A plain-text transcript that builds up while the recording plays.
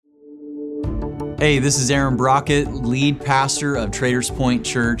Hey, this is Aaron Brockett, lead pastor of Traders Point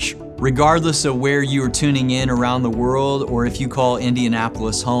Church. Regardless of where you are tuning in around the world or if you call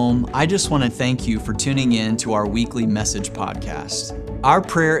Indianapolis home, I just want to thank you for tuning in to our weekly message podcast. Our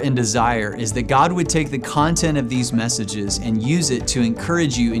prayer and desire is that God would take the content of these messages and use it to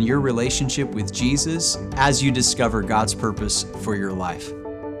encourage you in your relationship with Jesus as you discover God's purpose for your life.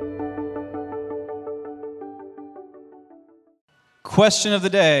 Question of the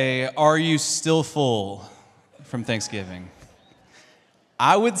day, are you still full from Thanksgiving?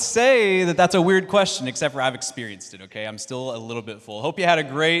 I would say that that's a weird question, except for I've experienced it, okay? I'm still a little bit full. Hope you had a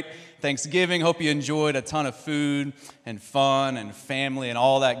great Thanksgiving. Hope you enjoyed a ton of food and fun and family and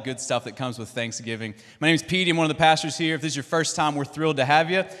all that good stuff that comes with Thanksgiving. My name is Pete. I'm one of the pastors here. If this is your first time, we're thrilled to have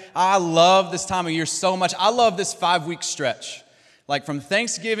you. I love this time of year so much. I love this 5-week stretch. Like from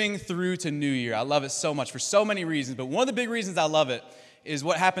Thanksgiving through to New Year. I love it so much for so many reasons, but one of the big reasons I love it is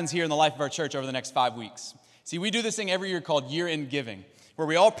what happens here in the life of our church over the next 5 weeks. See, we do this thing every year called year-end giving, where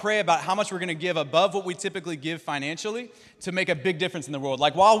we all pray about how much we're going to give above what we typically give financially to make a big difference in the world.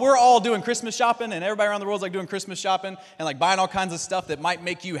 Like while we're all doing Christmas shopping and everybody around the world's like doing Christmas shopping and like buying all kinds of stuff that might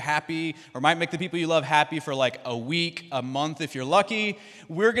make you happy or might make the people you love happy for like a week, a month if you're lucky,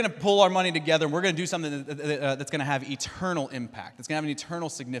 we're going to pull our money together and we're going to do something that's going to have eternal impact. It's going to have an eternal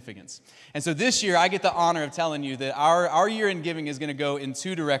significance. And so this year I get the honor of telling you that our year-end giving is going to go in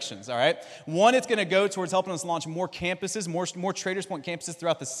 2 directions, all right? One, it's going to go towards helping us launch more campuses, more Traders Point campuses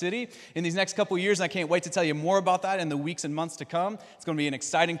throughout the city in these next couple of years, and I can't wait to tell you more about that in the weeks and months to come. It's going to be an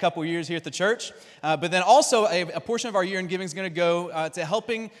exciting couple of years here at the church. But then also a portion of our year-end giving is going to go to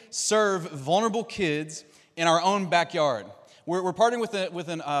helping serve vulnerable kids in our own backyard. We're partnering with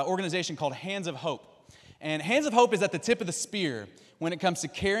an organization called Hands of Hope. And Hands of Hope is at the tip of the spear when it comes to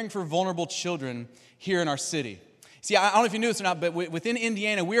caring for vulnerable children here in our city. See, I don't know if you knew this or not, but within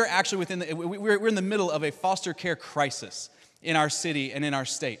Indiana, we are actually we're in the middle of a foster care crisis in our city and in our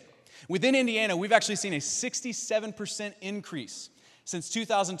state. Within Indiana, we've actually seen a 67% increase since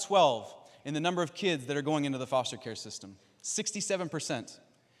 2012 in the number of kids that are going into the foster care system. 67%.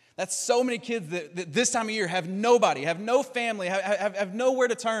 That's so many kids that this time of year have nobody, have no family, have nowhere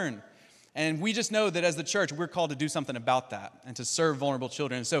to turn. And we just know that as the church, we're called to do something about that and to serve vulnerable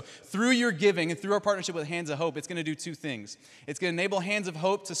children. And so through your giving and through our partnership with Hands of Hope, it's going to do 2 things. It's going to enable Hands of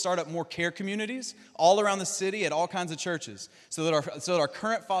Hope to start up more care communities all around the city at all kinds of churches so that our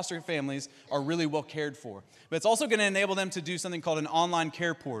current foster families are really well cared for. But it's also going to enable them to do something called an online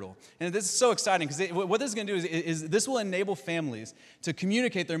care portal. And this is so exciting because what this is going to do is this will enable families to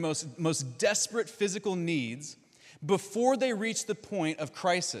communicate their most desperate physical needs before they reach the point of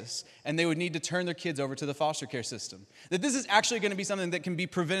crisis and they would need to turn their kids over to the foster care system. That this is actually going to be something that can be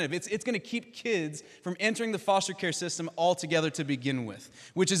preventative. It's going to keep kids from entering the foster care system altogether to begin with,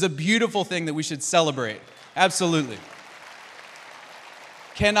 which is a beautiful thing that we should celebrate. Absolutely.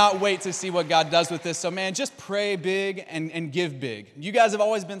 Cannot wait to see what God does with this. So man, just pray big and give big. You guys have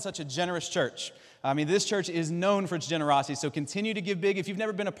always been such a generous church. I mean, this church is known for its generosity, so continue to give big. If you've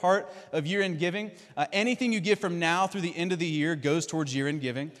never been a part of year-end giving, anything you give from now through the end of the year goes towards year-end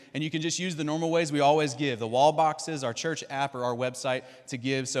giving, and you can just use the normal ways we always give, the wall boxes, our church app, or our website to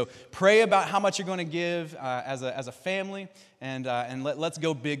give. So pray about how much you're going to give as a family, and let's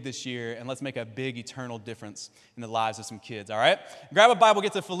go big this year, and let's make a big eternal difference in the lives of some kids, all right? Grab a Bible,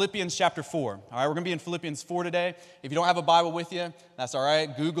 get to Philippians chapter 4, all right? We're going to be in Philippians 4 today. If you don't have a Bible with you, that's all right.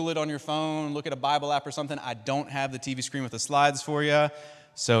 Google it on your phone, look at a Bible app or something. I don't have the TV screen with the slides for you,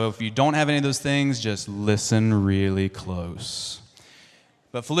 so if you don't have any of those things, just listen really close.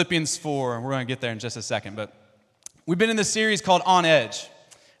 But Philippians 4, we're going to get there in just a second, but we've been in this series called On Edge,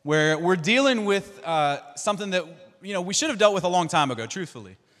 where we're dealing with something that we should have dealt with a long time ago,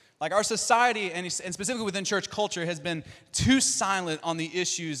 truthfully. Like our society, and specifically within church culture, has been too silent on the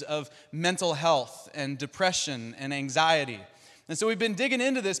issues of mental health and depression and anxiety. And so we've been digging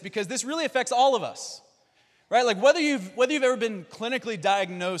into this because this really affects all of us, right? Like whether you've ever been clinically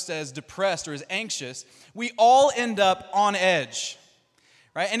diagnosed as depressed or as anxious, we all end up on edge,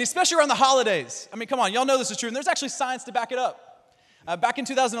 right? And especially around the holidays. I mean, come on, y'all know this is true, and there's actually science to back it up. Back in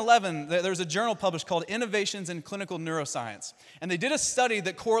 2011, there was a journal published called Innovations in Clinical Neuroscience, and they did a study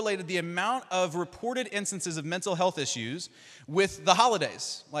that correlated the amount of reported instances of mental health issues with the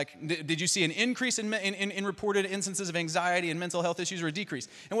holidays. Like, did you see an increase in reported instances of anxiety and mental health issues or a decrease?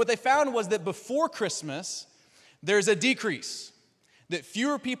 And what they found was that before Christmas, there's a decrease, that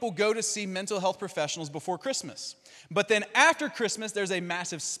fewer people go to see mental health professionals before Christmas. But then after Christmas, there's a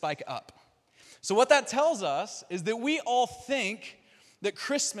massive spike up. So what that tells us is that we all think that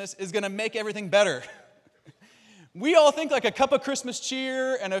Christmas is going to make everything better. We all think like a cup of Christmas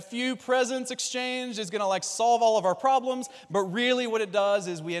cheer and a few presents exchanged is gonna like solve all of our problems, but really what it does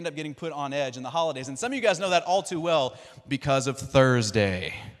is we end up getting put on edge in the holidays. And some of you guys know that all too well because of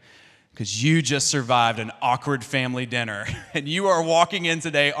Thursday, because you just survived an awkward family dinner and you are walking in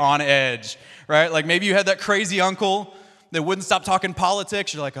today on edge, right? Like maybe you had that crazy uncle that wouldn't stop talking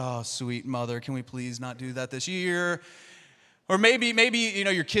politics. You're like, oh, sweet mother, can we please not do that this year? Or maybe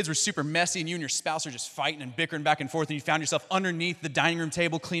your kids were super messy and you and your spouse are just fighting and bickering back and forth and you found yourself underneath the dining room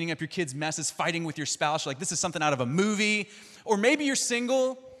table cleaning up your kids' messes, fighting with your spouse. You're like, this is something out of a movie. Or maybe you're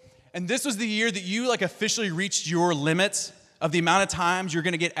single and this was the year that you like officially reached your limit of the amount of times you're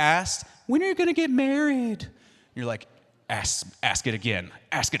gonna get asked, when are you gonna get married? You're like, ask it again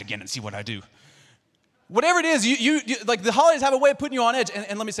and see what I do. Whatever it is, you like the holidays have a way of putting you on edge.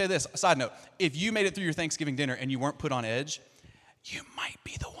 And let me say this, side note, if you made it through your Thanksgiving dinner and you weren't put on edge, you might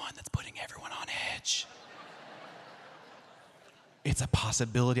be the one that's putting everyone on edge. It's a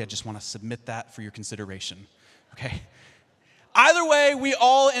possibility. I just want to submit that for your consideration, okay? Either way, we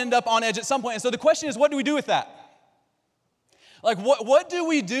all end up on edge at some point. And so the question is, what do we do with that? Like, what do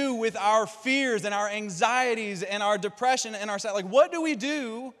we do with our fears and our anxieties and our depression and our, like, what do we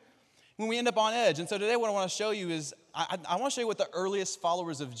do when we end up on edge? And so today what I want to show you is, I want to show you what the earliest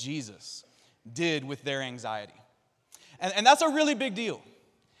followers of Jesus did with their anxiety. And that's a really big deal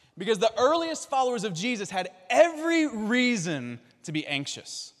because the earliest followers of Jesus had every reason to be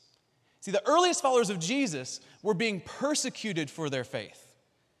anxious. See, the earliest followers of Jesus were being persecuted for their faith.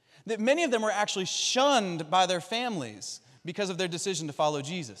 That many of them were actually shunned by their families because of their decision to follow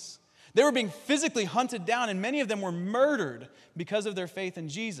Jesus. They were being physically hunted down and many of them were murdered because of their faith in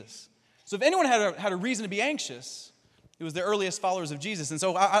Jesus. So if anyone had a reason to be anxious, it was the earliest followers of Jesus. And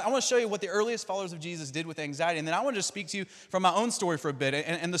so I want to show you what the earliest followers of Jesus did with anxiety. And then I want to just speak to you from my own story for a bit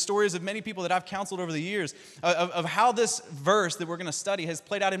and the stories of many people that I've counseled over the years of how this verse that we're going to study has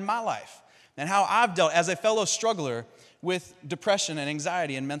played out in my life and how I've dealt as a fellow struggler with depression and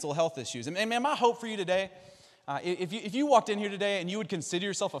anxiety and mental health issues. And man, my hope for you today, if you walked in here today and you would consider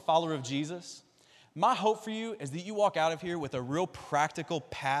yourself a follower of Jesus, my hope for you is that you walk out of here with a real practical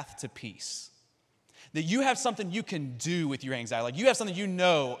path to peace. That you have something you can do with your anxiety. Like you have something you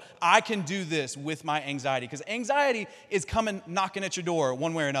know, I can do this with my anxiety. Because anxiety is coming knocking at your door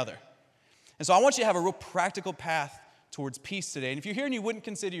one way or another. And so I want you to have a real practical path towards peace today. And if you're here and you wouldn't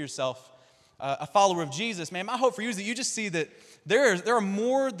consider yourself a follower of Jesus, man, my hope for you is that you just see that there are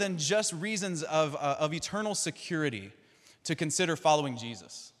more than just reasons of eternal security to consider following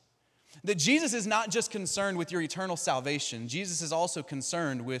Jesus. That Jesus is not just concerned with your eternal salvation. Jesus is also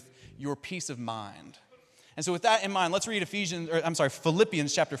concerned with your peace of mind. And so with that in mind, let's read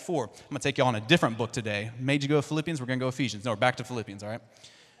Philippians chapter 4. I'm going to take you on a different book today. Made you go Philippians, we're going to go Ephesians. No, we're back to Philippians, all right?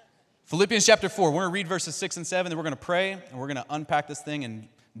 Philippians chapter 4, we're going to read verses 6 and 7, then we're going to pray, and we're going to unpack this thing and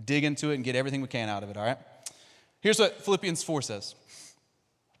dig into it and get everything we can out of it, all right? Here's what Philippians 4 says.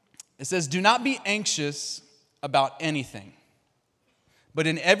 It says, do not be anxious about anything, but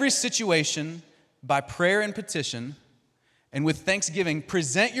in every situation, by prayer and petition, and with thanksgiving,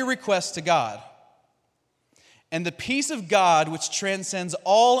 present your requests to God. And the peace of God, which transcends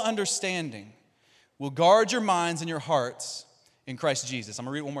all understanding, will guard your minds and your hearts in Christ Jesus. I'm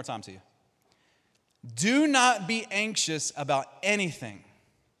going to read it one more time to you. Do not be anxious about anything,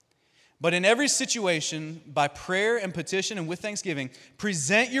 but in every situation, by prayer and petition and with thanksgiving,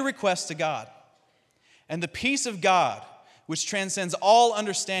 present your requests to God. And the peace of God, which transcends all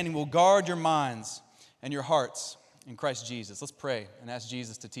understanding, will guard your minds and your hearts in Christ Jesus. Let's pray and ask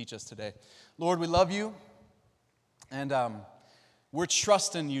Jesus to teach us today. Lord, we love you, and we're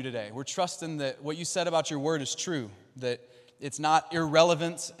trusting you today. We're trusting that what you said about your word is true, that it's not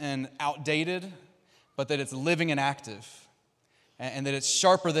irrelevant and outdated, but that it's living and active, and that it's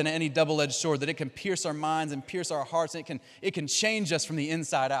sharper than any double-edged sword, that it can pierce our minds and pierce our hearts, and it can change us from the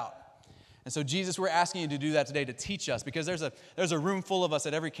inside out. And so, Jesus, we're asking you to do that today, to teach us, because there's a room full of us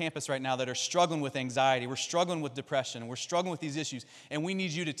at every campus right now that are struggling with anxiety. We're struggling with depression. We're struggling with these issues, and we need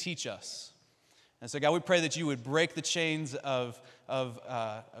you to teach us. And so, God, we pray that you would break the chains of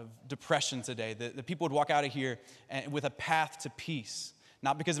depression today, that people would walk out of here with a path to peace,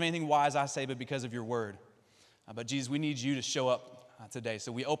 not because of anything wise I say, but because of your word. But, Jesus, we need you to show up today.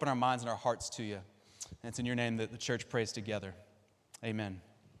 So we open our minds and our hearts to you. And it's in your name that the church prays together. Amen.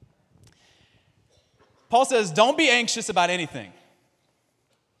 Paul says, don't be anxious about anything.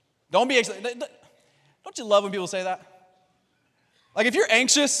 Don't be anxious. Don't you love when people say that? Like if you're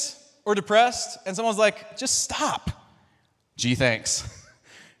anxious or depressed and someone's like, just stop. Gee, thanks.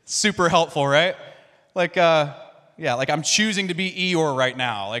 Super helpful, right? Like, Yeah, like I'm choosing to be Eeyore right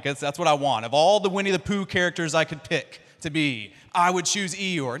now. Like that's what I want. Of all the Winnie the Pooh characters I could pick to be, I would choose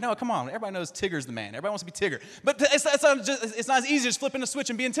Eeyore. No, come on. Everybody knows Tigger's the man. Everybody wants to be Tigger. But it's not as easy as flipping a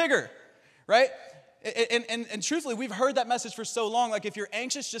switch and being Tigger, right? And truthfully, we've heard that message for so long. Like if you're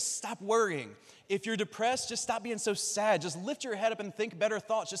anxious, just stop worrying. If you're depressed, just stop being so sad. Just lift your head up and think better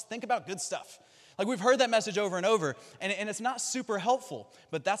thoughts. Just think about good stuff. Like we've heard that message over and over, and it's not super helpful,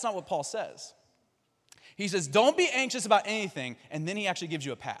 but that's not what Paul says. He says, don't be anxious about anything, and then he actually gives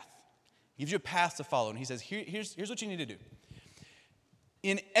you a path. He gives you a path to follow, and he says, here's what you need to do.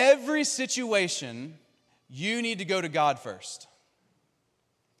 In every situation, you need to go to God first.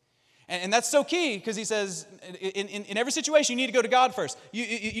 And that's so key, because he says, in every situation, you need to go to God first.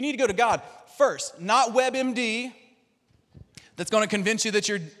 You need to go to God first, not WebMD, that's going to convince you that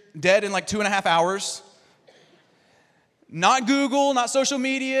you're dead in like 2.5 hours. Not Google, not social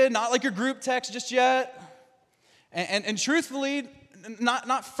media, not like your group text just yet. And truthfully,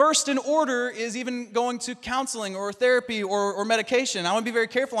 not first in order is even going to counseling or therapy or medication. I want to be very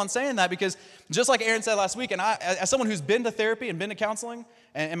careful on saying that, because just like Aaron said last week, and I, as someone who's been to therapy and been to counseling,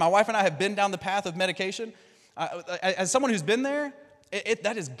 and my wife and I have been down the path of medication, as someone who's been there,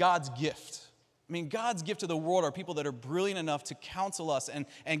 that is God's gift. I mean, God's gift to the world are people that are brilliant enough to counsel us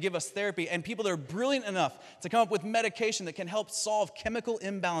and give us therapy, and people that are brilliant enough to come up with medication that can help solve chemical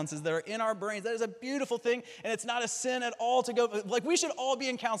imbalances that are in our brains. That is a beautiful thing, and it's not a sin at all to go. Like, we should all be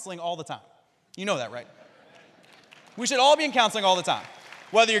in counseling all the time. You know that, right? We should all be in counseling all the time.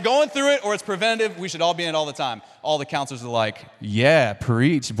 Whether you're going through it or it's preventative, we should all be in it all the time. All the counselors are like, yeah,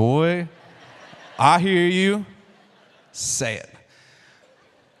 preach, boy. I hear you. Say it.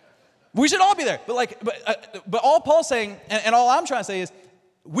 We should all be there. But all Paul's saying, and all I'm trying to say is,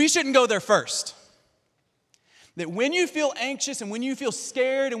 we shouldn't go there first. That when you feel anxious and when you feel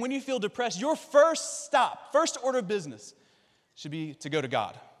scared and when you feel depressed, your first stop, first order of business should be to go to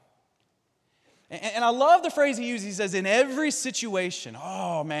God. And I love the phrase he uses. He says, in every situation.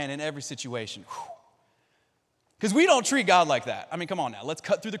 Oh, man, in every situation. Because we don't treat God like that. I mean, come on now. Let's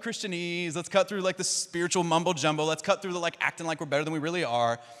cut through the Christianese. Let's cut through like the spiritual mumbo jumbo. Let's cut through the like acting like we're better than we really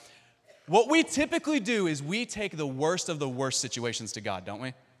are. What we typically do is we take the worst of the worst situations to God, don't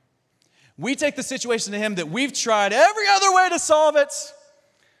we? We take the situation to him that we've tried every other way to solve it,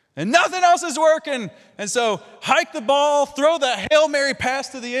 and nothing else is working. And so hike the ball, throw the Hail Mary pass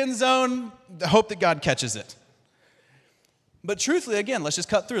to the end zone, hope that God catches it. But truthfully, again, let's just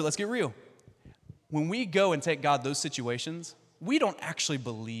cut through. Let's get real. When we go and take God those situations, we don't actually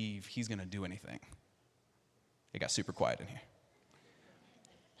believe he's going to do anything. It got super quiet in here.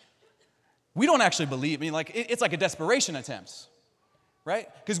 We don't actually believe. I mean, like it's like a desperation attempt, right?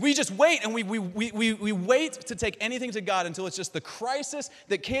 Because we just wait, and we wait to take anything to God until it's just the crisis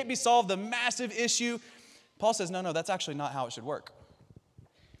that can't be solved, the massive issue. Paul says, no, that's actually not how it should work.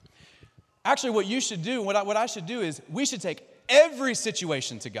 Actually, what you should do, what I should do is we should take every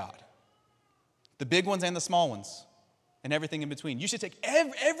situation to God, the big ones and the small ones, and everything in between. You should take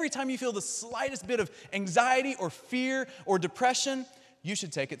every time you feel the slightest bit of anxiety or fear or depression, you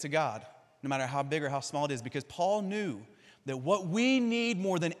should take it to God, no matter how big or how small it is, because Paul knew that what we need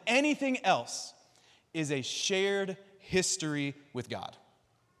more than anything else is a shared history with God.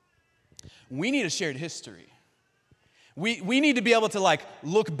 We need a shared history. We need to be able to like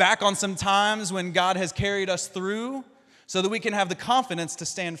look back on some times when God has carried us through so that we can have the confidence to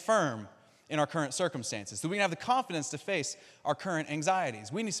stand firm in our current circumstances, so we can have the confidence to face our current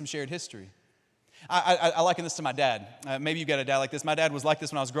anxieties. We need some shared history. I liken this to my dad. Maybe you got a dad like this. My dad was like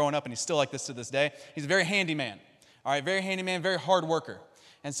this when I was growing up, and he's still like this to this day. He's a very handy man. All right, very handy man, very hard worker.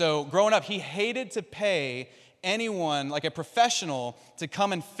 And so growing up, he hated to pay anyone, like a professional, to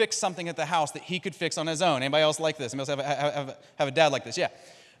come and fix something at the house that he could fix on his own. Anybody else like this? Anybody else have a dad like this? Yeah.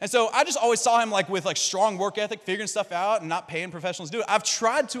 And so I just always saw him like with like strong work ethic, figuring stuff out and not paying professionals to do it. I've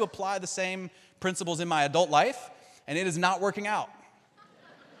tried to apply the same principles in my adult life, and it is not working out.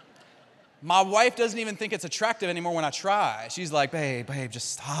 My wife doesn't even think it's attractive anymore when I try. She's like, babe,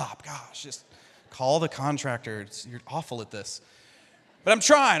 just stop. Gosh, just call the contractor. You're awful at this. But I'm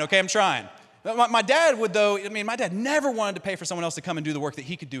trying, okay? I'm trying. My dad would, though, my dad never wanted to pay for someone else to come and do the work that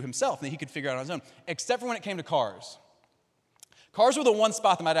he could do himself and that he could figure out on his own, except for when it came to cars. Cars were the one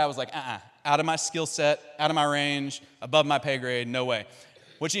spot that my dad was like, out of my skill set, out of my range, above my pay grade, no way.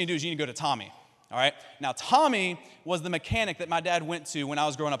 What you need to do is you need to go to Tommy. All right. Now, Tommy was the mechanic that my dad went to when I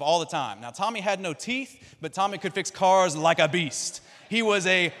was growing up all the time. Now, Tommy had no teeth, but Tommy could fix cars like a beast. He was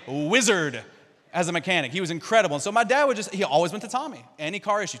a wizard as a mechanic. He was incredible. And so my dad he always went to Tommy. Any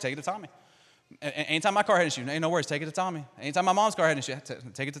car issue, take it to Tommy. Anytime my car had an issue, no worries, take it to Tommy. Anytime my mom's car had an issue,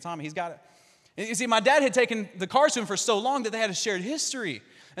 take it to Tommy. He's got it. And you see, my dad had taken the cars to him for so long that they had a shared history.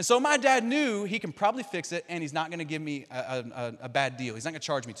 And so my dad knew he can probably fix it, and he's not going to give me a bad deal. He's not going to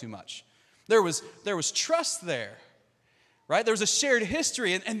charge me too much. There was trust there, right? There was a shared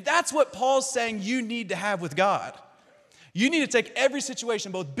history, and that's what Paul's saying you need to have with God. You need to take every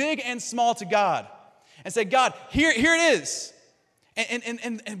situation, both big and small, to God and say, God, here it is.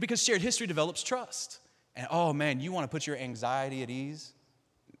 And because shared history develops trust. And oh man, you want to put your anxiety at ease?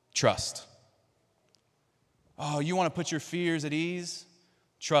 Trust. Oh, you want to put your fears at ease?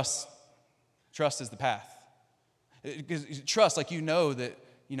 Trust. Trust is the path. Because trust, like you know that,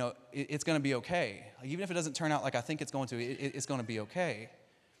 it's going to be okay. Like, even if it doesn't turn out like I think it's going to, it's going to be okay.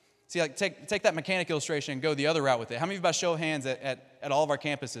 See, like take that mechanic illustration and go the other route with it. How many of you, by show of hands at all of our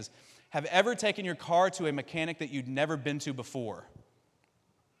campuses, have ever taken your car to a mechanic that you'd never been to before?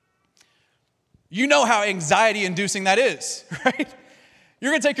 You know how anxiety-inducing that is, right?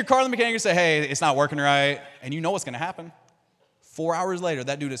 You're going to take your car to the mechanic and say, hey, it's not working right, and you know what's going to happen. 4 hours later,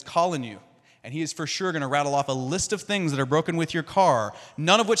 that dude is calling you, and he is for sure going to rattle off a list of things that are broken with your car,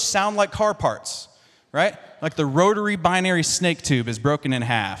 none of which sound like car parts, right? Like the rotary binary snake tube is broken in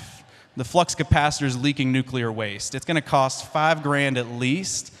half. The flux capacitor is leaking nuclear waste. It's going to cost $5,000 at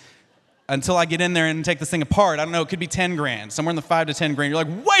least until I get in there and take this thing apart. I don't know, it could be $10,000, somewhere in the $5,000 to $10,000. You're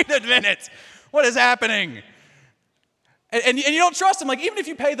like, wait a minute, what is happening? And you don't trust him. Like, even if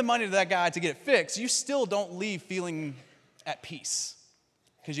you pay the money to that guy to get it fixed, you still don't leave feeling at peace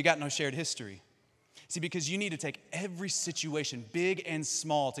because you got no shared history. See, because you need to take every situation, big and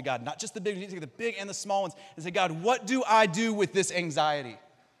small, to God. Not just the big, you need to take the big and the small ones and say, God, what do I do with this anxiety?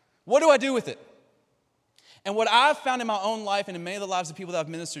 What do I do with it? And what I've found in my own life and in many of the lives of people that I've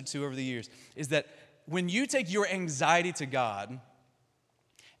ministered to over the years is that when you take your anxiety to God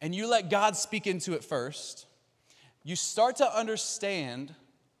and you let God speak into it first, you start to understand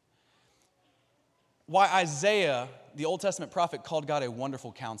why Isaiah, the Old Testament prophet, called God a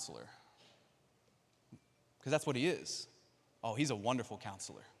wonderful counselor. Because that's what he is. Oh, he's a wonderful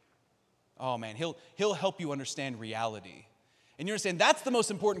counselor. Oh man, he'll help you understand reality. And you understand that's the most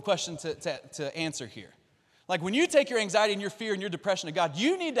important question to answer here. Like when you take your anxiety and your fear and your depression to God,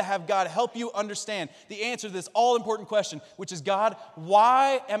 you need to have God help you understand the answer to this all-important question, which is, God,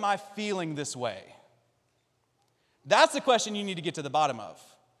 why am I feeling this way? That's the question you need to get to the bottom of.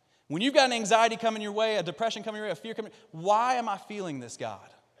 When you've got an anxiety coming your way, a depression coming your way, a fear coming, why am I feeling this, God?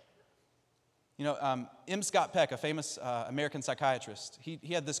 M. Scott Peck, a famous American psychiatrist, he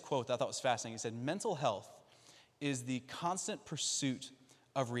had this quote that I thought was fascinating. He said, mental health is the constant pursuit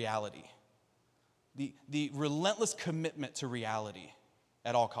of reality, the relentless commitment to reality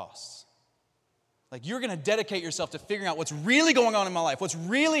at all costs. Like you're going to dedicate yourself to figuring out what's really going on in my life, what's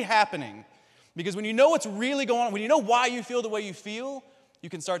really happening. Because when you know what's really going on, when you know why you feel the way you feel, you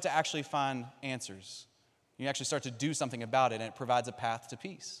can start to actually find answers. You actually start to do something about it, and it provides a path to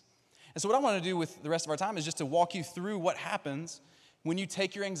peace. And so what I want to do with the rest of our time is just to walk you through what happens when you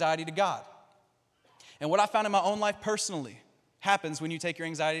take your anxiety to God. And what I found in my own life personally happens when you take your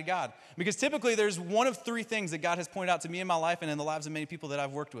anxiety to God. Because typically there's one of three things that God has pointed out to me in my life and in the lives of many people that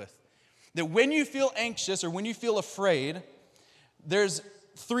I've worked with. That when you feel anxious or when you feel afraid, there's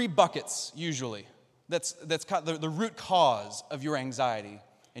three buckets usually. That's the root cause of your anxiety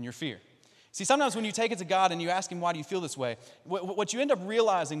and your fear. See, sometimes when you take it to God and you ask him, why do you feel this way? What you end up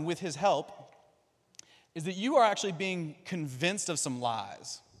realizing with his help is that you are actually being convinced of some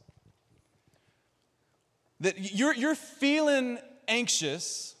lies. That you're feeling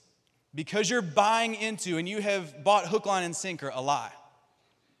anxious because you're buying into and you have bought hook, line, and sinker a lie.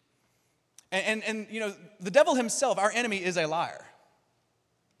 And the devil himself, our enemy, is a liar.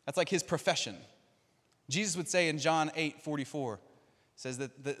 That's like his profession. Jesus would say in John 8:44, says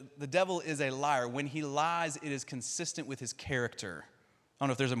that the devil is a liar. When he lies, it is consistent with his character. I don't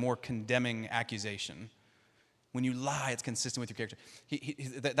know if there's a more condemning accusation. When you lie, it's consistent with your character.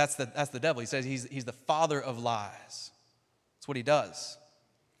 That's the devil. He says he's the father of lies. That's what he does.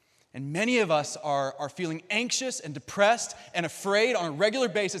 And many of us are feeling anxious and depressed and afraid on a regular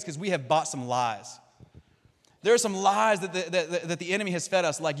basis because we have bought some lies. There are some lies that the enemy has fed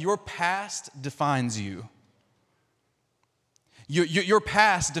us, like your past defines you. Your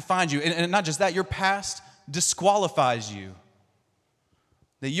past defines you. And not just that, your past disqualifies you.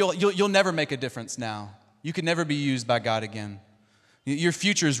 That you'll never make a difference now. You can never be used by God again. Your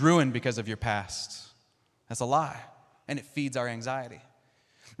future is ruined because of your past. That's a lie, and it feeds our anxiety.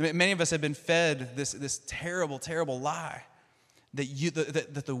 Many of us have been fed this terrible, terrible lie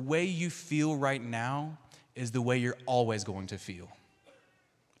that the way you feel right now is the way you're always going to feel.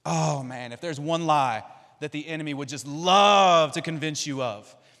 Oh man, if there's one lie that the enemy would just love to convince you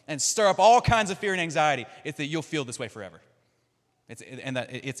of, and stir up all kinds of fear and anxiety, it's that you'll feel this way forever.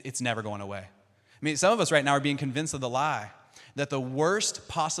 It's never going away. I mean, some of us right now are being convinced of the lie that the worst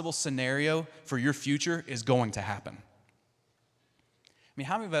possible scenario for your future is going to happen. I mean,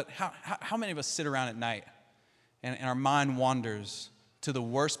 how many of us sit around at night and our mind wanders to the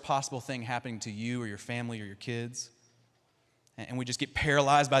worst possible thing happening to you or your family or your kids? And we just get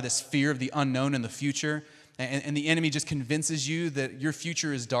paralyzed by this fear of the unknown in the future. And the enemy just convinces you that your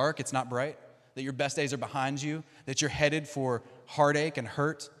future is dark, it's not bright, that your best days are behind you, that you're headed for heartache and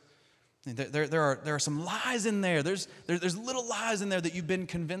hurt. There are some lies in there. There's little lies in there that you've been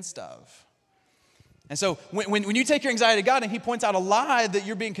convinced of. And so when you take your anxiety to God and he points out a lie that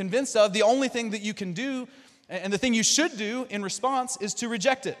you're being convinced of, the only thing that you can do and the thing you should do in response is to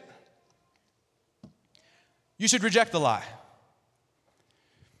reject it. You should reject the lie.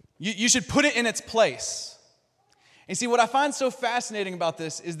 You should put it in its place. And see, what I find so fascinating about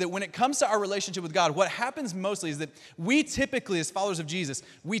this is that when it comes to our relationship with God, what happens mostly is that we typically, as followers of Jesus,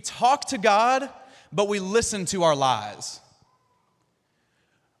 we talk to God, but we listen to our lies.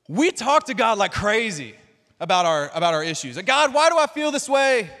 We talk to God like crazy about our issues. God, why do I feel this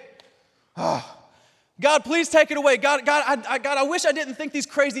way? Oh, God, please take it away. God, I wish I didn't think these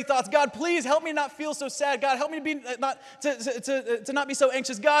crazy thoughts. God, please help me not feel so sad. God, help me to not be so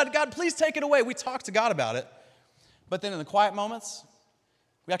anxious. God, please take it away. We talk to God about it. But then in the quiet moments,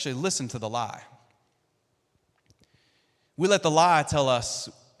 we actually listen to the lie. We let the lie tell us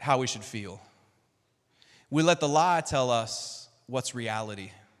how we should feel. We let the lie tell us what's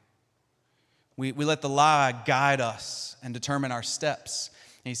reality. We let the lie guide us and determine our steps.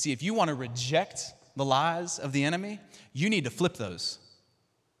 And you see, if you want to reject the lies of the enemy, you need to flip those.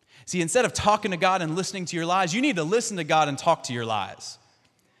 See, instead of talking to God and listening to your lies, you need to listen to God and talk to your lies.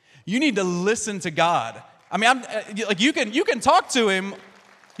 You need to listen to God. I mean, you can talk to him.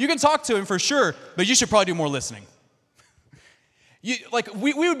 You can talk to him for sure, but you should probably do more listening.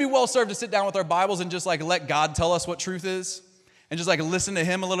 We would be well served to sit down with our Bibles and just let God tell us what truth is, and just listen to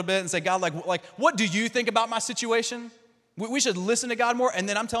him a little bit and say, God, what do you think about my situation? We should listen to God more, and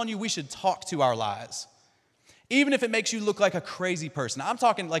then I'm telling you, we should talk to our lies, even if it makes you look like a crazy person. I'm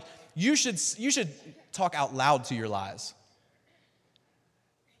talking you should talk out loud to your lies.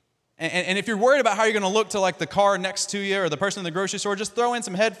 And if you're worried about how you're going to look to the car next to you or the person in the grocery store, just throw in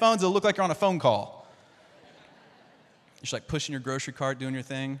some headphones. It'll look like you're on a phone call. You're just pushing your grocery cart, doing your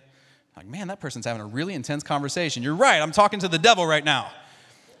thing. Man, that person's having a really intense conversation. You're right, I'm talking to the devil right now.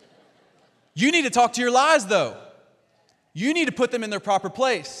 You need to talk to your lies, though. You need to put them in their proper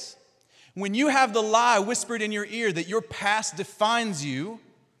place. When you have the lie whispered in your ear that your past defines you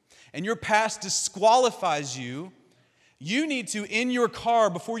and your past disqualifies you, you need to, in your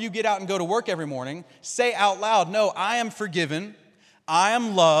car before you get out and go to work every morning, say out loud, no, I am forgiven, I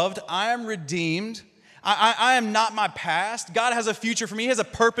am loved, I am redeemed, I am not my past. God has a future for me, He has a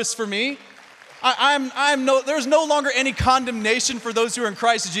purpose for me. There's no longer any condemnation for those who are in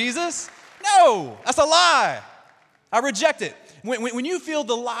Christ Jesus. No, that's a lie. I reject it. When you feel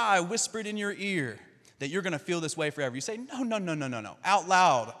the lie whispered in your ear that you're going to feel this way forever, you say, no. Out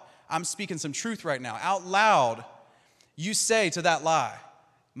loud, I'm speaking some truth right now. Out loud, you say to that lie,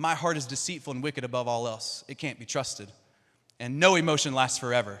 my heart is deceitful and wicked above all else. It can't be trusted. And no emotion lasts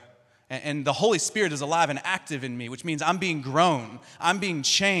forever. And the Holy Spirit is alive and active in me, which means I'm being grown. I'm being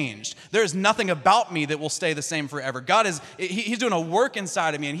changed. There is nothing about me that will stay the same forever. God He's doing a work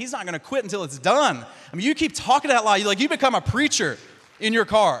inside of me, and He's not going to quit until it's done. I mean, you keep talking that lie. You become a preacher in your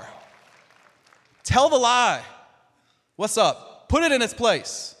car. Tell the lie. What's up? Put it in its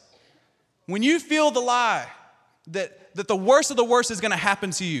place. When you feel the lie that the worst of the worst is going to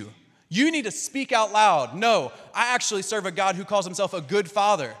happen to you, you need to speak out loud. No, I actually serve a God who calls Himself a good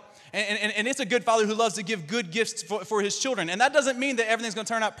Father. And it's a good Father who loves to give good gifts for His children. And that doesn't mean that everything's going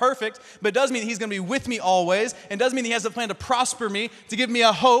to turn out perfect, but it does mean that He's going to be with me always, and does mean He has a plan to prosper me, to give me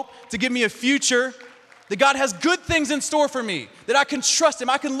a hope, to give me a future, that God has good things in store for me, that I can trust Him.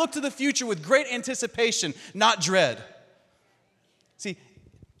 I can look to the future with great anticipation, not dread. See,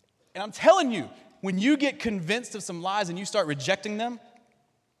 and I'm telling you, when you get convinced of some lies and you start rejecting them,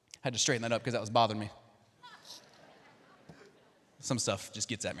 I had to straighten that up because that was bothering me. Some stuff just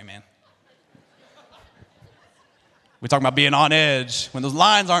gets at me, man. We're talking about being on edge. When those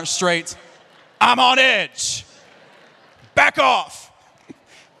lines aren't straight, I'm on edge. Back off.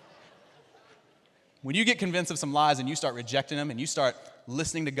 When you get convinced of some lies and you start rejecting them and you start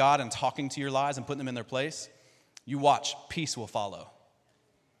listening to God and talking to your lies and putting them in their place, you watch, peace will follow.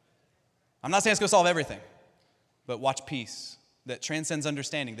 I'm not saying it's going to solve everything, but watch peace that transcends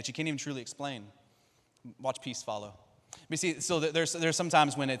understanding, that you can't even truly explain. Watch peace follow. But see, so there's some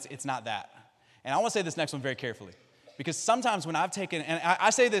times when it's not that. And I want to say this next one very carefully. Because sometimes when I've taken, and I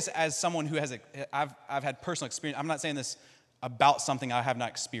say this as someone who I've had personal experience. I'm not saying this about something I have not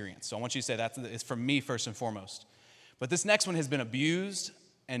experienced. So I want you to say it's from me first and foremost. But this next one has been abused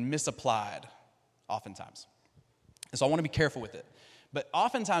and misapplied oftentimes. And so I want to be careful with it. But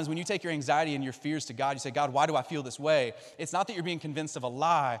oftentimes when you take your anxiety and your fears to God, you say, God, why do I feel this way? It's not that you're being convinced of a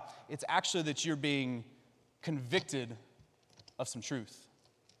lie. It's actually that you're being convicted of some truth.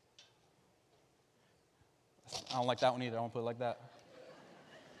 I don't like that one either. I won't put it like that.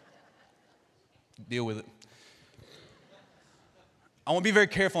 Deal with it. I want to be very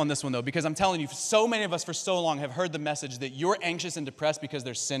careful on this one, though, because I'm telling you, so many of us for so long have heard the message that you're anxious and depressed because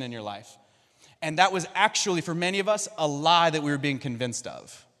there's sin in your life. And that was actually, for many of us, a lie that we were being convinced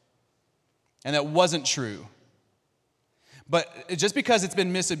of. And that wasn't true. But just because it's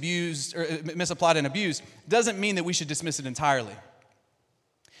been misused or misapplied and abused doesn't mean that we should dismiss it entirely.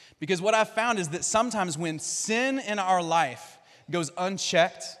 Because what I've found is that sometimes when sin in our life goes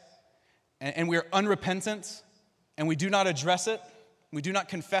unchecked and we're unrepentant and we do not address it, we do not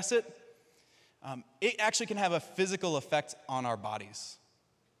confess it, it actually can have a physical effect on our bodies.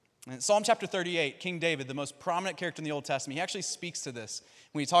 In Psalm chapter 38, King David, the most prominent character in the Old Testament, he actually speaks to this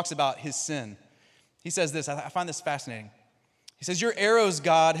when he talks about his sin. He says this, I find this fascinating. He says, your arrows,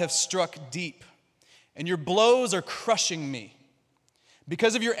 God, have struck deep, and your blows are crushing me.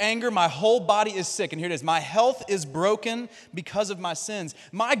 Because of your anger, my whole body is sick. And here it is, my health is broken because of my sins.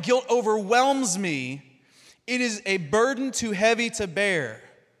 My guilt overwhelms me. It is a burden too heavy to bear.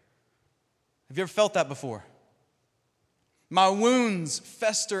 Have you ever felt that before? My wounds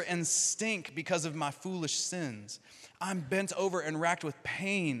fester and stink because of my foolish sins. I'm bent over and racked with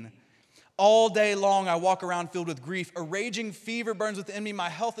pain. All day long I walk around filled with grief. A raging fever burns within me. My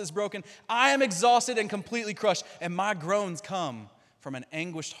health is broken. I am exhausted and completely crushed, and my groans come from an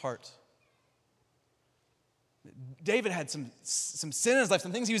anguished heart. David had some sin in his life,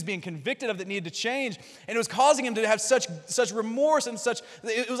 some things he was being convicted of that needed to change, and it was causing him to have such remorse and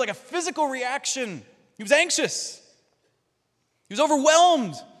it was like a physical reaction. He was anxious. He was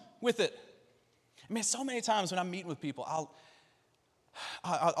overwhelmed with it. I mean, so many times when I'm meeting with people,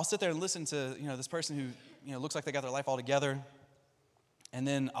 I'll sit there and listen to this person who looks like they got their life all together, and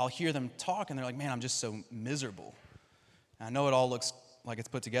then I'll hear them talk, and they're like, "Man, I'm just so miserable. And I know it all looks like it's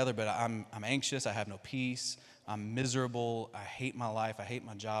put together, but I'm anxious. I have no peace. I'm miserable. I hate my life. I hate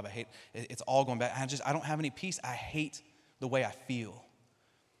my job. It's all going back. I don't have any peace. I hate the way I feel."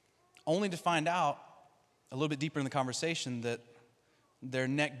 Only to find out a little bit deeper in the conversation that they're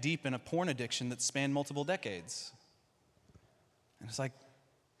neck deep in a porn addiction that spanned multiple decades. And it's like,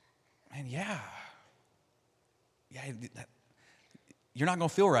 man, yeah, you're not going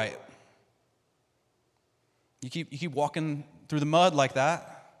to feel right. You keep walking through the mud like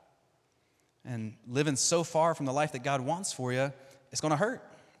that and living so far from the life that God wants for you, it's going to hurt.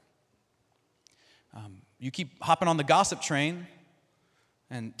 You keep hopping on the gossip train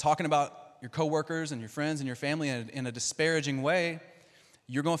and talking about your coworkers and your friends and your family in a disparaging way,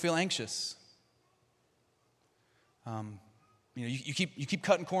 you're going to feel anxious. You keep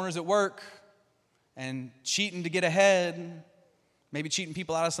cutting corners at work and cheating to get ahead, maybe cheating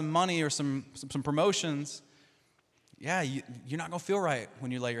people out of some money or some promotions. Yeah, you're not going to feel right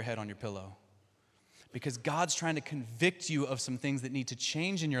when you lay your head on your pillow, because God's trying to convict you of some things that need to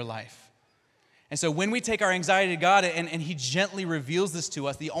change in your life. And so when we take our anxiety to God and He gently reveals this to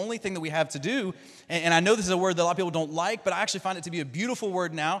us, the only thing that we have to do, and I know this is a word that a lot of people don't like, but I actually find it to be a beautiful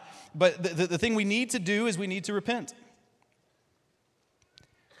word now, but the thing we need to do is we need to repent.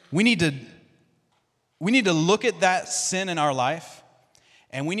 We need to look at that sin in our life,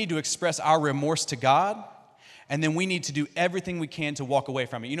 and we need to express our remorse to God, and then we need to do everything we can to walk away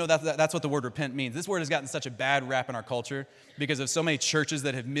from it. That's what the word repent means. This word has gotten such a bad rap in our culture because of so many churches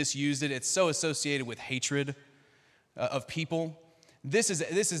that have misused it. It's so associated with hatred of people.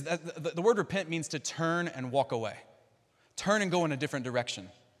 The word repent means to turn and walk away. Turn and go in a different direction.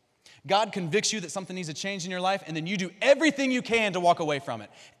 God convicts you that something needs to change in your life, and then you do everything you can to walk away from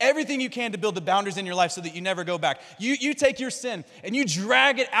it. Everything you can to build the boundaries in your life so that you never go back. You take your sin and you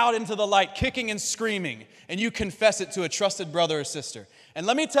drag it out into the light, kicking and screaming, and you confess it to a trusted brother or sister. And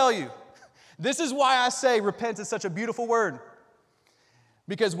let me tell you, this is why I say repent is such a beautiful word.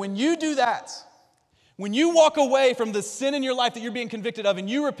 Because when you do that, when you walk away from the sin in your life that you're being convicted of and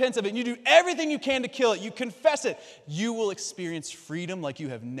you repent of it and you do everything you can to kill it, you confess it, you will experience freedom like you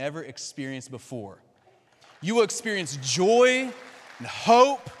have never experienced before. You will experience joy and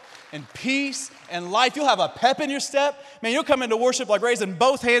hope and peace and life. You'll have a pep in your step. Man, you'll come into worship like raising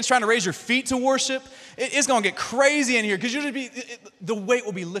both hands, trying to raise your feet to worship. It's going to get crazy in here because the weight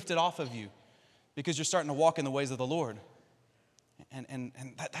will be lifted off of you because you're starting to walk in the ways of the Lord. And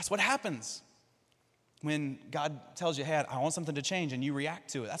that's what happens when God tells you, hey, I want something to change, and you react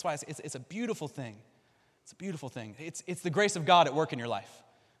to it. That's why it's a beautiful thing. It's a beautiful thing. It's the grace of God at work in your life.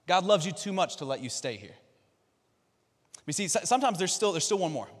 God loves you too much to let you stay here. You see, sometimes there's still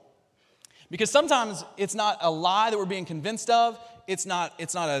one more. Because sometimes it's not a lie that we're being convinced of. It's not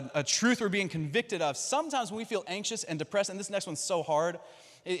a truth we're being convicted of. Sometimes when we feel anxious and depressed, and this next one's so hard,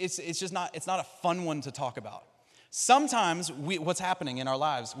 it's not a fun one to talk about. Sometimes what's happening in our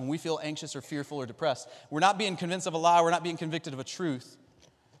lives when we feel anxious or fearful or depressed, we're not being convinced of a lie, we're not being convicted of a truth.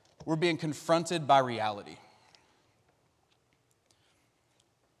 We're being confronted by reality.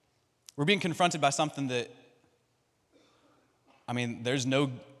 We're being confronted by something that, there's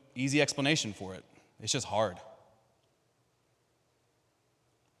no easy explanation for it. It's just hard.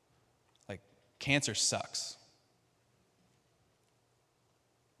 Like, cancer sucks.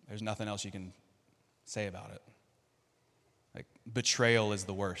 There's nothing else you can say about it. Like, betrayal is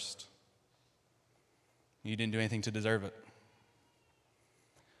the worst. You didn't do anything to deserve it.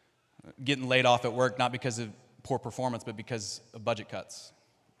 Getting laid off at work, not because of poor performance, but because of budget cuts.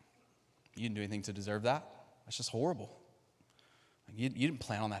 You didn't do anything to deserve that. That's just horrible. You didn't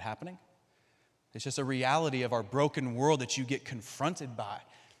plan on that happening. It's just a reality of our broken world that you get confronted by.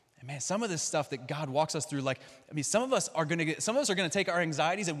 And man, some of this stuff that God walks us through, some of us are going to take our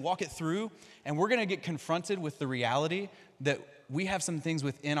anxieties and walk it through, and we're going to get confronted with the reality that we have some things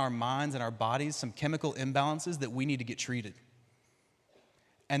within our minds and our bodies, some chemical imbalances that we need to get treated.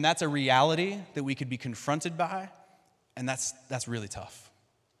 And that's a reality that we could be confronted by, and that's really tough.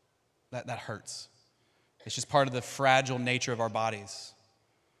 That hurts. It's just part of the fragile nature of our bodies.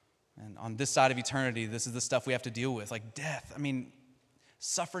 And on this side of eternity, this is the stuff we have to deal with, like death.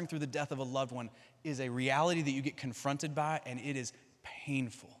 Suffering through the death of a loved one is a reality that you get confronted by, and it is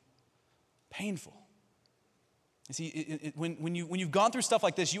painful. Painful. You see, when you've gone through stuff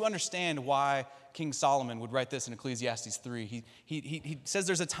like this, you understand why King Solomon would write this in Ecclesiastes 3. He says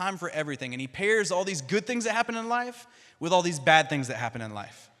there's a time for everything, and he pairs all these good things that happen in life with all these bad things that happen in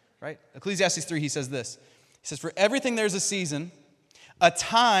life. Right? Ecclesiastes 3, he says this. He says, for everything there's a season, a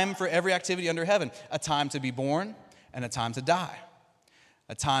time for every activity under heaven, a time to be born and a time to die,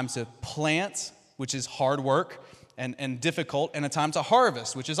 a time to plant, which is hard work and difficult, and a time to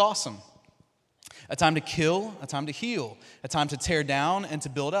harvest, which is awesome, a time to kill, a time to heal, a time to tear down and to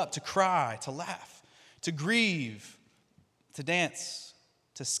build up, to cry, to laugh, to grieve, to dance,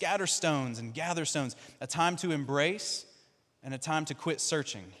 to scatter stones and gather stones, a time to embrace and a time to quit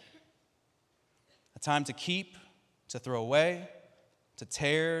searching, a time to keep, to throw away, to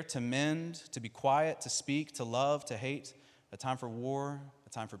tear, to mend, to be quiet, to speak, to love, to hate, a time for war, a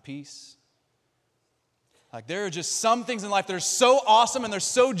time for peace. Like, there are just some things in life that are so awesome and they're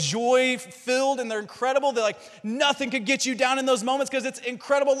so joy-filled and they're incredible that nothing could get you down in those moments because it's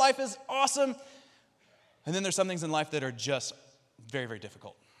incredible. Life is awesome. And then there's some things in life that are just very, very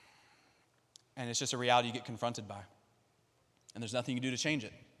difficult. And it's just a reality you get confronted by. And there's nothing you can do to change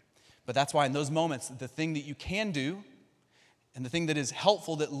it. But that's why in those moments, the thing that you can do and the thing that is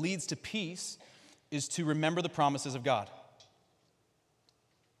helpful that leads to peace is to remember the promises of God.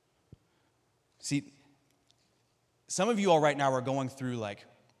 See, some of you all right now are going through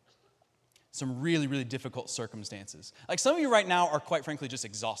some really, really difficult circumstances. Some of you right now are quite frankly just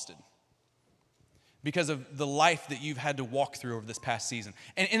exhausted because of the life that you've had to walk through over this past season.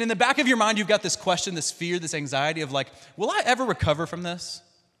 And in the back of your mind, you've got this question, this fear, this anxiety of will I ever recover from this?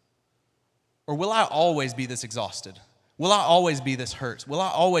 Or will I always be this exhausted? Will I always be this hurt? Will I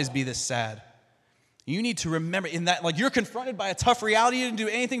always be this sad? You need to remember in that, you're confronted by a tough reality. You didn't do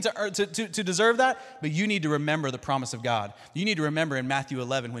anything to deserve that, but you need to remember the promise of God. You need to remember in Matthew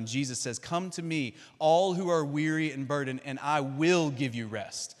 11 when Jesus says, come to me, all who are weary and burdened, and I will give you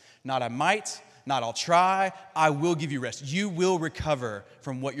rest. Not I might, not I'll try, I will give you rest. You will recover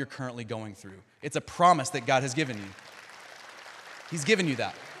from what you're currently going through. It's a promise that God has given you. He's given you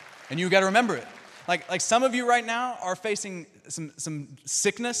that, and you've got to remember it. Like some of you right now are facing some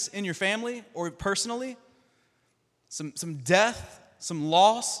sickness in your family or personally, some death, some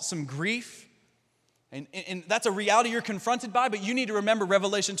loss, some grief. And that's a reality you're confronted by, but you need to remember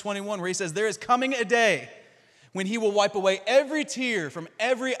Revelation 21 where he says, there is coming a day when he will wipe away every tear from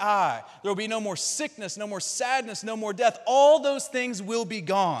every eye. There will be no more sickness, no more sadness, no more death. All those things will be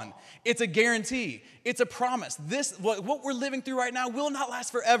gone. It's a guarantee. It's a promise. What we're living through right now will not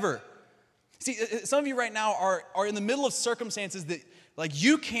last forever. See, some of you right now are in the middle of circumstances that like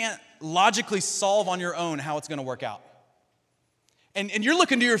you can't logically solve on your own how it's going to work out. And you're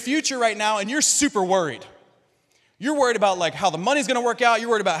looking to your future right now and you're super worried. You're worried about like how the money's going to work out. You're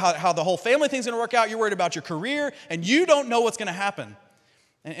worried about how the whole family thing's going to work out. You're worried about your career and you don't know what's going to happen.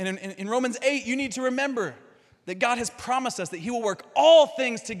 And in Romans 8, you need to remember that God has promised us that he will work all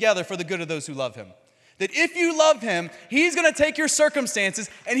things together for the good of those who love him. That if you love him, he's going to take your circumstances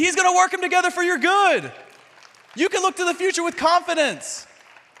and he's going to work them together for your good. You can look to the future with confidence.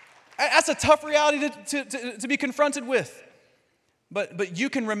 That's a tough reality to be confronted with. But you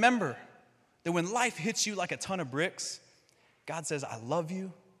can remember that when life hits you like a ton of bricks, God says, I love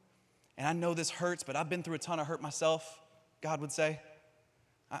you. And I know this hurts, but I've been through a ton of hurt myself, God would say.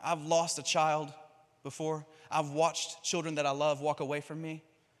 I've lost a child before. I've watched children that I love walk away from me.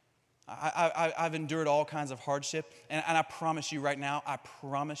 I've endured all kinds of hardship. And I promise you right now, I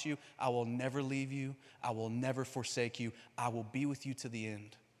promise you, I will never leave you. I will never forsake you. I will be with you to the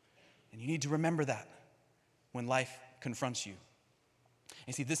end. And you need to remember that when life confronts you.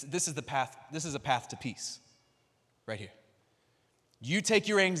 And see, this is the path. This is a path to peace right here. You take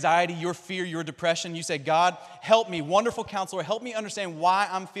your anxiety, your fear, your depression, you say, God, help me, wonderful counselor, help me understand why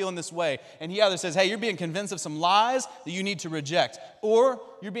I'm feeling this way. And he either says, hey, you're being convinced of some lies that you need to reject, or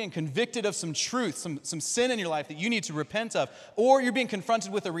you're being convicted of some truth, some sin in your life that you need to repent of, or you're being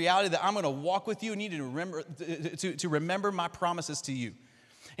confronted with a reality that I'm going to walk with you and need to remember my promises to you.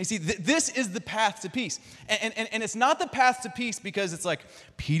 And see, this is the path to peace. And it's not the path to peace because it's like,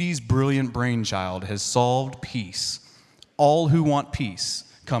 Petey's brilliant brainchild has solved peace. All who want peace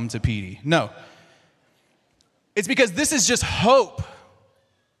come to Petey. No. It's because this is just hope.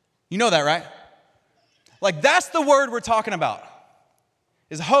 You know that, right? Like, that's the word we're talking about,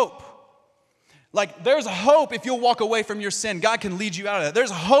 is hope. Like, there's hope if you'll walk away from your sin. God can lead you out of that.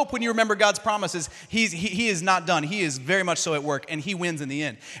 There's hope when you remember God's promises. He is not done. He is very much so at work, and he wins in the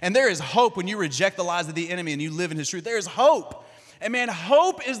end. And there is hope when you reject the lies of the enemy and you live in his truth. There is hope. And man,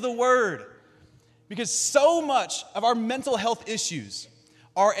 hope is the word. Because so much of our mental health issues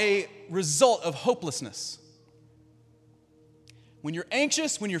are a result of hopelessness. When you're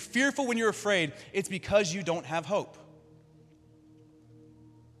anxious, when you're fearful, when you're afraid, it's because you don't have hope.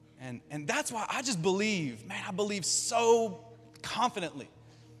 And that's why I just believe, man, I believe so confidently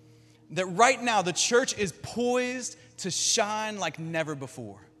that right now the church is poised to shine like never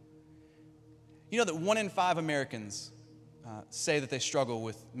before. You know that 1 in 5 Americans say that they struggle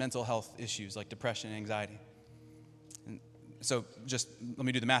with mental health issues like depression and anxiety. And so just let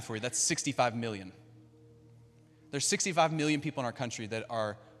me do the math for you. That's 65 million. There's 65 million people in our country that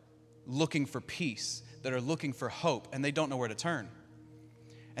are looking for peace, that are looking for hope, and they don't know where to turn.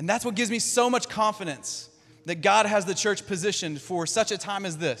 And that's what gives me so much confidence that God has the church positioned for such a time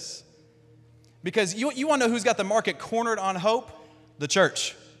as this. Because you want to know who's got the market cornered on hope? The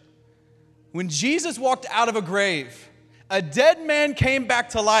church. When Jesus walked out of a grave, a dead man came back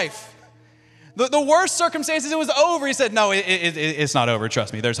to life. The worst circumstances, it was over. He said, no, it's not over.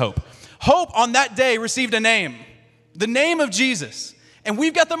 Trust me, there's hope. Hope on that day received a name, the name of Jesus. And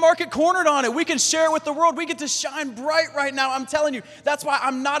we've got the market cornered on it. We can share it with the world. We get to shine bright right now. I'm telling you, that's why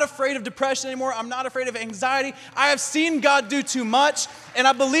I'm not afraid of depression anymore. I'm not afraid of anxiety. I have seen God do too much, and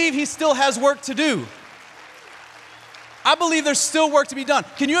I believe he still has work to do. I believe there's still work to be done.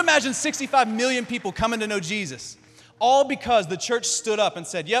 Can you imagine 65 million people coming to know Jesus? All because the church stood up and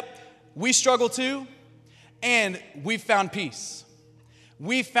said, yep, we struggle too, and we've found peace.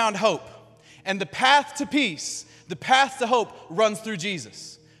 We've found hope. And the path to peace, the path to hope runs through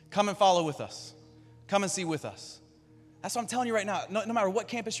Jesus. Come and follow with us. Come and see with us. That's what I'm telling you right now. No matter what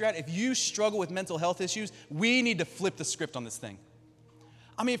campus you're at, if you struggle with mental health issues, we need to flip the script on this thing.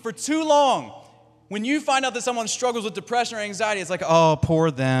 I mean, for too long, when you find out that someone struggles with depression or anxiety, it's like, oh,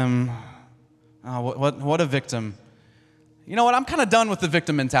 poor them. Oh, what a victim. You know what? I'm kind of done with the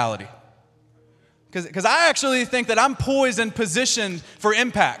victim mentality. Because I actually think that I'm poised and positioned for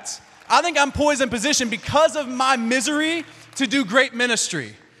impact. I think I'm poised and positioned because of my misery to do great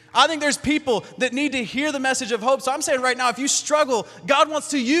ministry. I think there's people that need to hear the message of hope. So I'm saying right now, if you struggle, God wants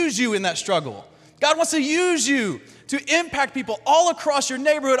to use you in that struggle. God wants to use you to impact people all across your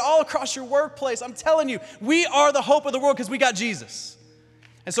neighborhood, all across your workplace. I'm telling you, we are the hope of the world because we got Jesus.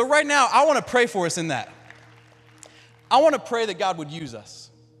 And so right now, I want to pray for us in that. I want to pray that God would use us.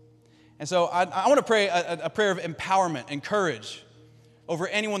 And so I want to pray a prayer of empowerment and courage over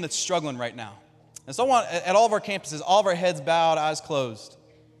anyone that's struggling right now. And so I want, at all of our campuses, all of our heads bowed, eyes closed.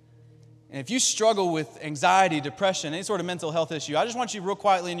 And if you struggle with anxiety, depression, any sort of mental health issue, I just want you real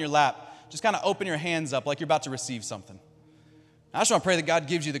quietly in your lap, just kind of open your hands up like you're about to receive something. I just want to pray that God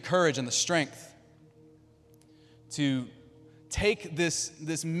gives you the courage and the strength to take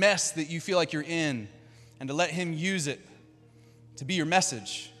this mess that you feel like you're in and to let him use it to be your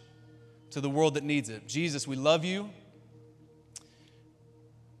message to the world that needs it. Jesus, we love you.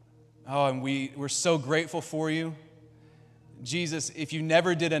 Oh, and we're so grateful for you. Jesus, if you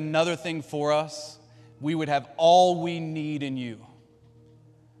never did another thing for us, we would have all we need in you.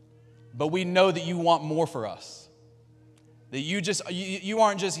 But we know that you want more for us. That you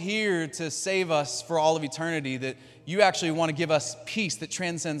aren't just here to save us for all of eternity, that you actually want to give us peace that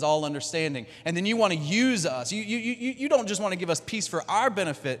transcends all understanding. And then you want to use us. You don't just want to give us peace for our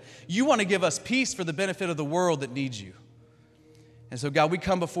benefit. You want to give us peace for the benefit of the world that needs you. And so, God, we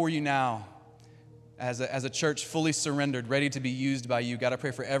come before you now as a church fully surrendered, ready to be used by you. God, I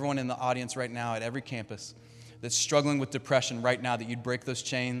pray for everyone in the audience right now at every campus that's struggling with depression right now, that you'd break those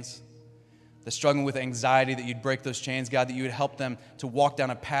chains. That's struggling with anxiety, that you'd break those chains. God, that you would help them to walk down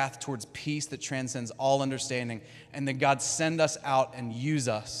a path towards peace that transcends all understanding. And then, God, send us out and use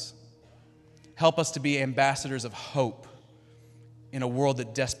us. Help us to be ambassadors of hope in a world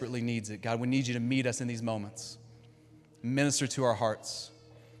that desperately needs it. God, we need you to meet us in these moments. Minister to our hearts.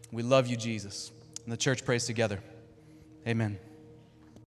 We love you, Jesus. And the church prays together. Amen.